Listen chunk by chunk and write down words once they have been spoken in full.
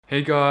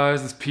Hey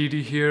guys, it's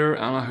PD here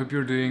and I hope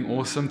you're doing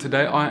awesome.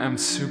 Today I am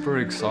super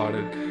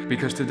excited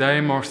because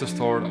today marks the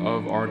start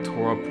of our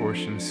Torah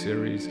portion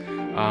series,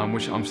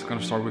 which I'm just going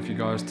to start with you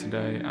guys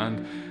today,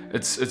 and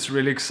it's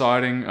really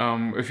exciting.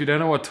 If you don't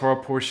know what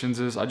Torah portions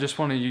is, I just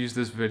want to use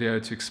this video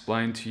to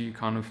explain to you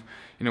kind of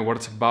what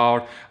it's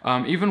about.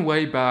 Even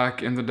way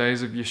back in the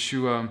days of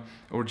Yeshua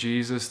or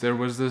Jesus, there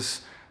was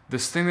this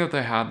thing that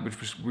they had,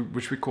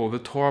 which we call the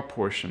Torah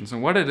portions.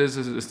 And what it is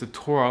the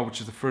Torah, which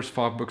is the first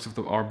 5 books of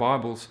our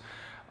Bibles,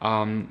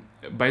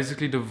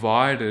 basically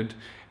divided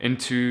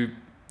into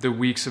the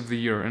weeks of the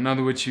year. In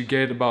other words, you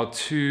get about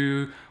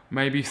 2,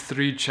 maybe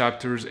 3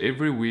 chapters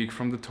every week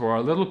from the Torah,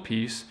 a little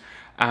piece,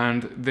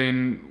 and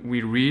then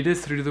we read it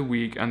through the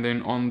week, and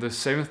then on the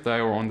 7th day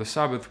or on the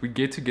Sabbath, we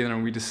get together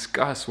and we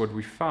discuss what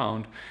we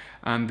found,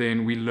 and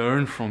then we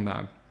learn from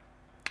that.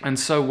 And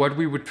so what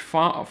we would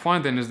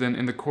find then is then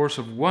in the course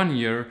of 1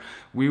 year,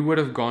 we would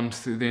have gone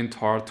through the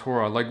entire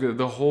Torah. Like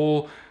the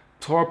whole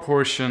Torah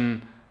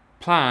portion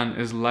plan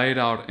is laid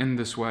out in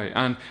this way.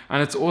 And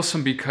it's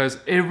awesome because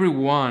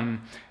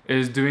everyone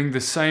is doing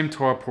the same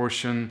Torah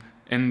portion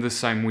in the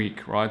same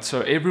week, right?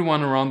 So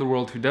everyone around the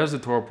world who does the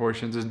Torah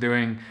portions is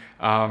doing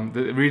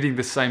reading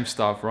the same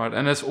stuff, right?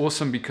 And it's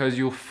awesome because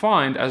you'll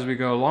find as we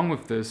go along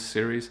with this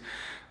series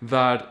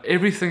that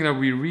everything that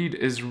we read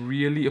is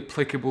really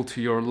applicable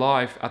to your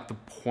life at the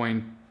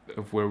point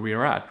of where we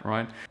are at,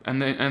 right?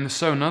 And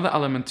so another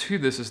element to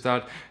this is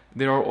that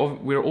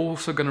we're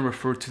also going to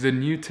refer to the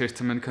New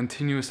Testament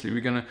continuously.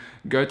 We're going to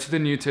go to the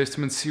New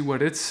Testament, see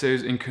what it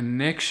says in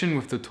connection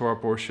with the Torah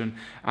portion,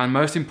 and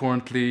most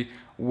importantly,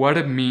 what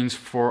it means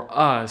for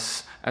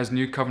us as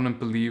New Covenant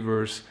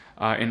believers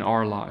in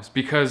our lives.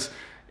 Because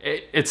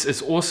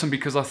it's awesome,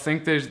 because I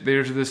think there's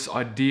this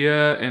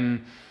idea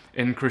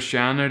in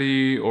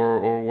Christianity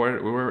or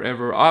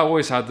wherever. I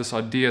always had this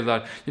idea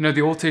that,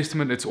 the Old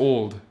Testament, it's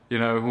old.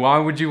 Why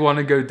would you want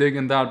to go dig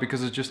in that?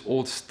 Because it's just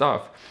old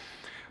stuff.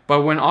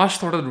 But when I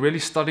started really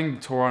studying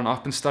the Torah, and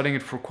I've been studying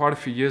it for quite a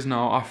few years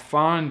now, I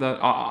found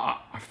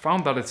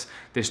that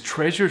there's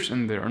treasures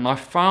in there. And I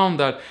found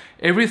that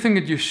everything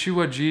that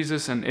Yeshua,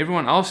 Jesus, and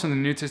everyone else in the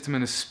New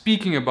Testament is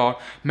speaking about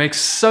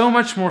makes so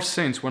much more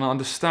sense when I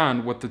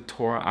understand what the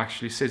Torah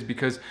actually says,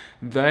 because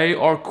they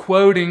are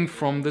quoting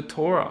from the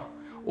Torah.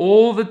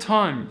 All the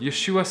time,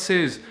 Yeshua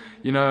says,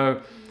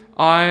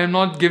 I am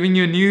not giving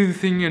you a new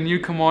thing, a new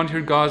command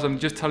here, guys. I'm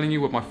just telling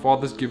you what my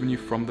Father's given you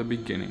from the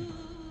beginning.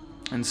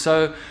 And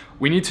so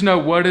we need to know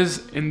what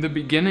is in the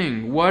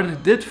beginning.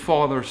 What did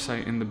Father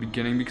say in the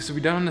beginning? Because if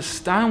we don't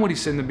understand what he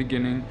said in the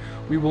beginning,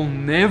 we will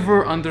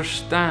never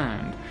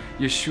understand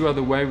Yeshua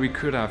the way we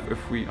could have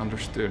if we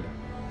understood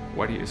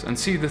what he is. And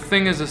see, the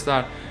thing is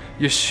that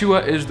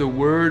Yeshua is the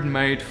Word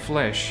made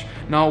flesh.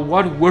 Now,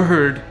 what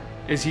word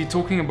is he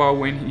talking about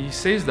when he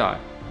says that?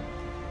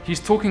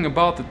 He's talking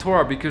about the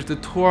Torah, because the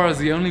Torah is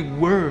the only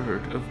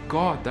word of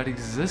God that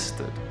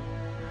existed.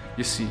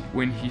 You see,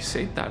 when he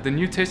said that, the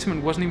New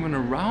Testament wasn't even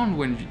around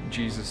when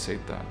Jesus said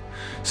that.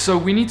 So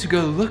we need to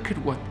go look at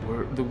what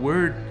the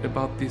word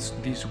about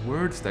these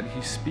words that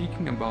he's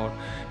speaking about,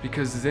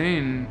 because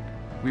then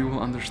we will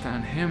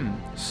understand him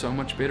so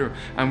much better,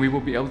 and we will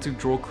be able to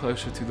draw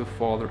closer to the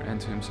Father and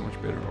to him so much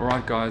better. All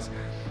right, guys,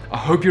 I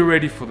hope you're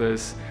ready for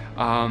this.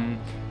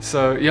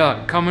 So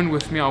yeah, come in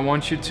with me. I'm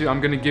going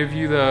to give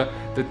you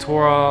the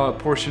Torah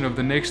portion of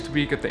the next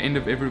week at the end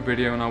of every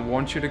video, and I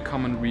want you to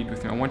come and read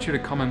with me. I want you to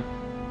come and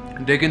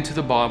dig into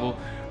the Bible,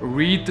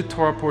 read the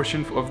Torah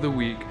portion of the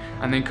week,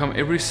 and then come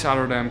every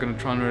Saturday. I'm going to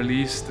try and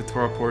release the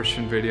Torah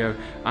portion video,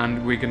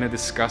 and we're going to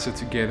discuss it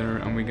together,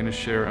 and we're going to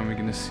share, and we're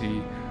going to see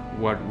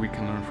what we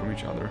can learn from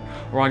each other.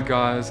 All right,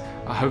 guys,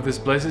 I hope this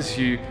blesses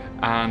you,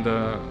 and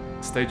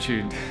stay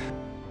tuned.